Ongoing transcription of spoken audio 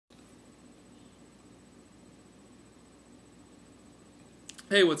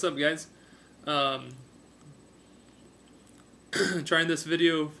Hey, what's up, guys? Um, Trying this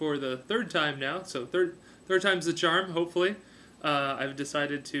video for the third time now, so third time's the charm, hopefully. I've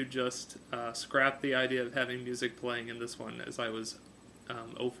decided to just scrap the idea of having music playing in this one, as I was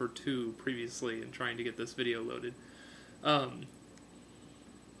 0 for 2 previously in trying to get this video loaded. So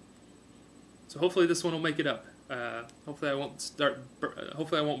hopefully this one will make it up. Hopefully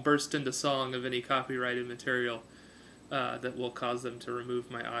I won't burst into song of any copyrighted material that will cause them to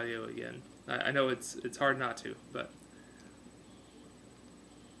remove my audio again. I know it's hard not to, but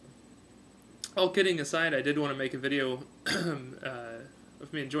all kidding aside, I did want to make a video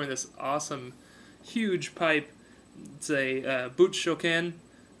of me enjoying this awesome, huge pipe. It's a Butz-Choquin,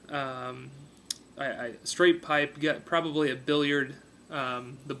 straight pipe, probably a billiard.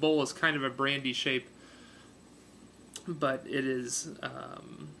 The bowl is kind of a brandy shape, but it is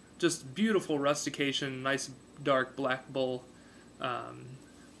just beautiful rustication, nice dark black bowl.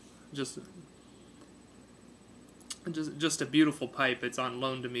 Just a beautiful pipe. It's on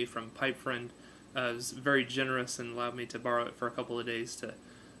loan to me from Pipe Friend. It was very generous and allowed me to borrow it for a couple of days to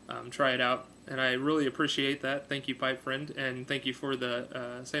try it out, and I really appreciate that. Thank you, Pipe Friend, and thank you for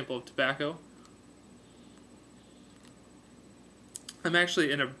the sample of tobacco. I'm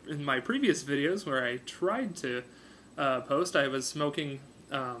actually in my previous videos where I tried to post, I was smoking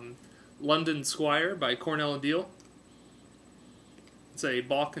London Squire by Cornell and Deal. It's a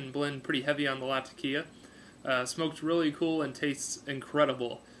Balkan blend, pretty heavy on the latakia. Smoked really cool and tastes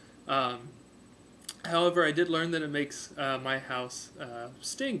incredible. However, I did learn that it makes my house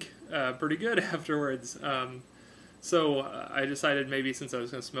stink pretty good afterwards. So I decided maybe since I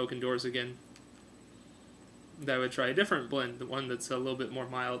was going to smoke indoors again, that I would try a different blend, the one that's a little bit more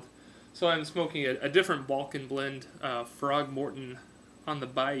mild. So I'm smoking a different Balkan blend, Throgmorton on the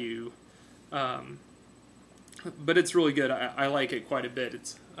Bayou. But it's really good. I like it quite a bit.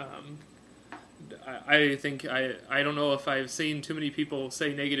 It's I think I don't know if I've seen too many people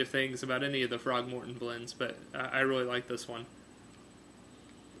say negative things about any of the Throgmorton blends, but I really like this one.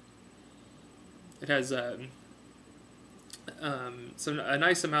 It has a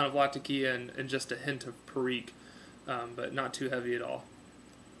nice amount of latakia and just a hint of perique, but not too heavy at all.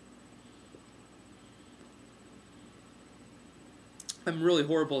 I'm really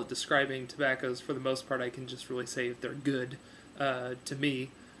horrible at describing tobaccos. For the most part, I can just really say if they're good to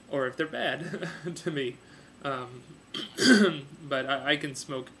me, or if they're bad to me. But I can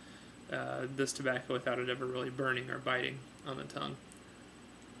smoke this tobacco without it ever really burning or biting on the tongue.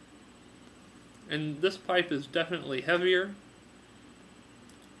 And this pipe is definitely heavier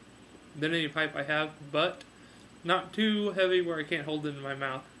than any pipe I have, but not too heavy where I can't hold it in my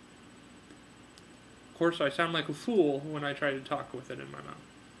mouth. Of course, I sound like a fool when I try to talk with it in my mouth.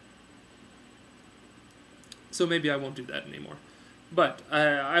 So maybe I won't do that anymore. But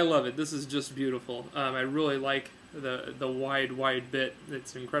I love it. This is just beautiful. I really like the wide bit.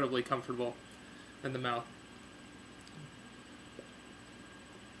 It's incredibly comfortable in the mouth.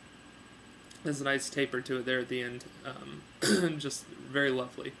 There's a nice taper to it there at the end. Just very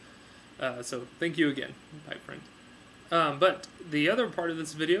lovely. So thank you again, Pipe Friend. But the other part of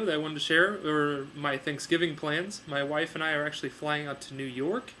this video that I wanted to share are my Thanksgiving plans. My wife and I are actually flying out to New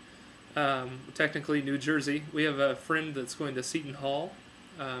York. Technically New Jersey. We have a friend that's going to Seton Hall.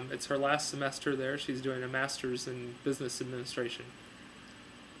 It's her last semester there. She's doing a master's in business administration.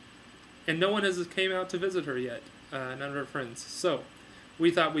 And no one has came out to visit her yet. None of her friends. So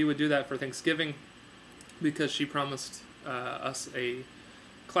we thought we would do that for Thanksgiving because she promised us a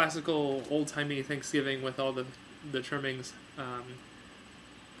classical, old-timey Thanksgiving with all the trimmings.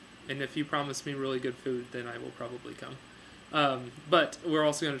 And if you promise me really good food, then I will probably come. But we're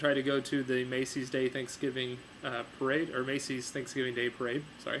also going to try to go to the Macy's Day Thanksgiving parade, or Macy's Thanksgiving Day parade,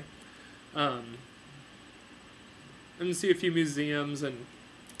 sorry. And see a few museums and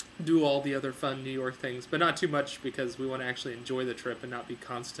do all the other fun New York things, but not too much because we want to actually enjoy the trip and not be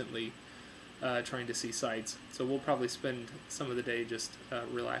constantly trying to see sights. So we'll probably spend some of the day just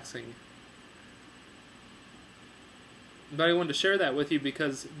relaxing. But I wanted to share that with you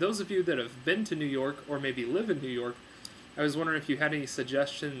because those of you that have been to New York or maybe live in New York, I was wondering if you had any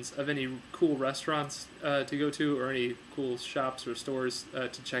suggestions of any cool restaurants to go to or any cool shops or stores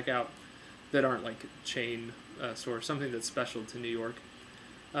to check out that aren't like chain stores, something that's special to New York.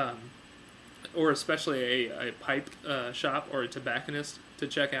 Or especially a pipe shop or a tobacconist to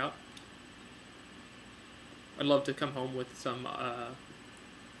check out. I'd love to come home with some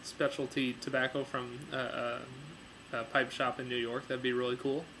specialty tobacco from a pipe shop in New York. That'd be really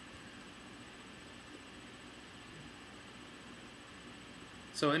cool.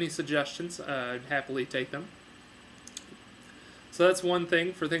 So any suggestions, I'd happily take them. So that's one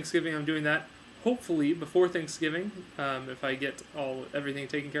thing for Thanksgiving. I'm doing that. Hopefully before Thanksgiving, if I get everything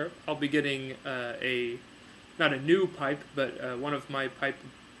taken care of, I'll be getting not a new pipe, but one of my pipe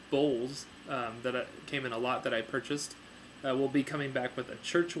bowls that came in a lot that I purchased. Will be coming back with a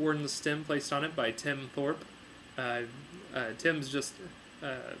Churchwarden stem placed on it by Tim Thorpe. Tim's just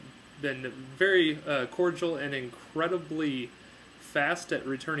been very cordial and incredibly fast at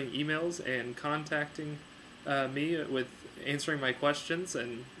returning emails and contacting me with answering my questions,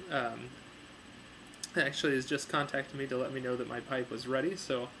 and actually has just contacted me to let me know that my pipe was ready,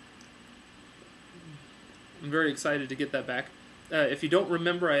 so I'm very excited to get that back. If you don't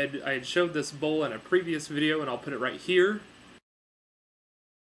remember, I had showed this bowl in a previous video, and I'll put it right here.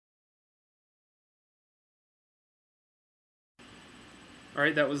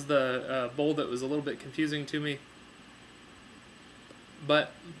 Alright, that was the bowl that was a little bit confusing to me.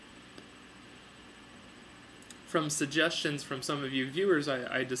 But from suggestions from some of you viewers,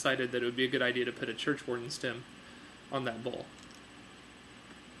 I decided that it would be a good idea to put a Churchwarden stem on that bowl.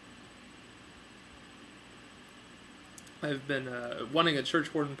 I've been wanting a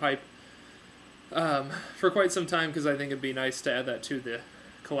Churchwarden pipe for quite some time, because I think it'd be nice to add that to the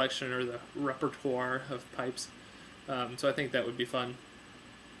collection or the repertoire of pipes. So I think that would be fun.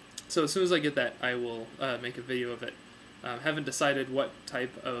 So as soon as I get that, I will make a video of it. Haven't decided what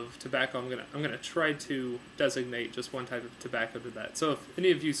type of tobacco I'm gonna try to designate just one type of tobacco to that. So if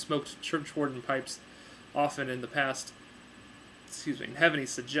any of you smoked Churchwarden pipes often in the past, and have any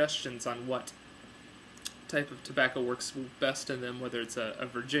suggestions on what type of tobacco works best in them, whether it's a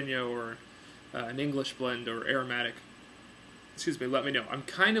Virginia or an English blend or aromatic, let me know. I'm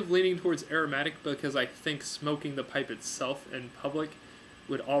kind of leaning towards aromatic because I think smoking the pipe itself in public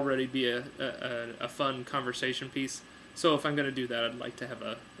would already be a fun conversation piece. So if I'm going to do that, I'd like to have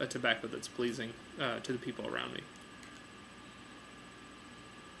a tobacco that's pleasing to the people around me.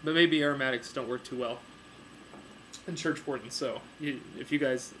 But maybe aromatics don't work too well in Churchwarden, so if you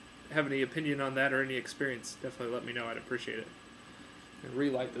guys have any opinion on that or any experience, definitely let me know. I'd appreciate it. And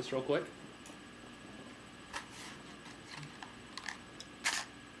relight this real quick.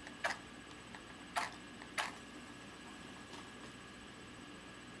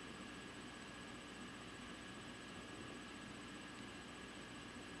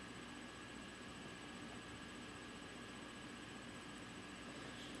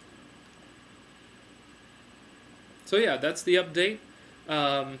 So yeah, that's the update.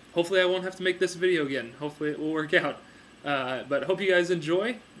 Hopefully I won't have to make this video again. Hopefully it will work out. But hope you guys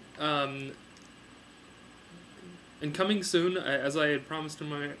enjoy. And coming soon, as I had promised in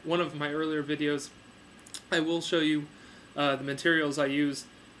one of my earlier videos, I will show you the materials I use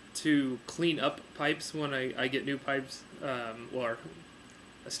to clean up pipes when I get new pipes, or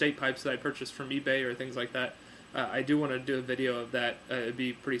estate pipes that I purchased from eBay or things like that. I do want to do a video of that. It'd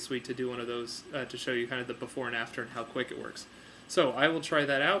be pretty sweet to do one of those to show you kind of the before and after and how quick it works. So I will try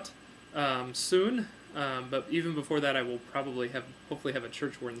that out soon, but even before that I will probably hopefully have a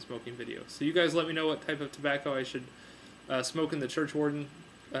Churchwarden smoking video. So you guys let me know what type of tobacco I should smoke in the Churchwarden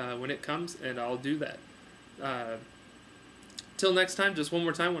when it comes, and I'll do that. Till next time, just one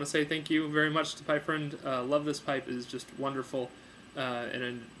more time, I want to say thank you very much to Pipe Friend. Love this pipe, it is just wonderful, and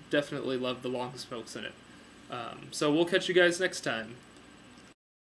I definitely love the long smokes in it. So we'll catch you guys next time.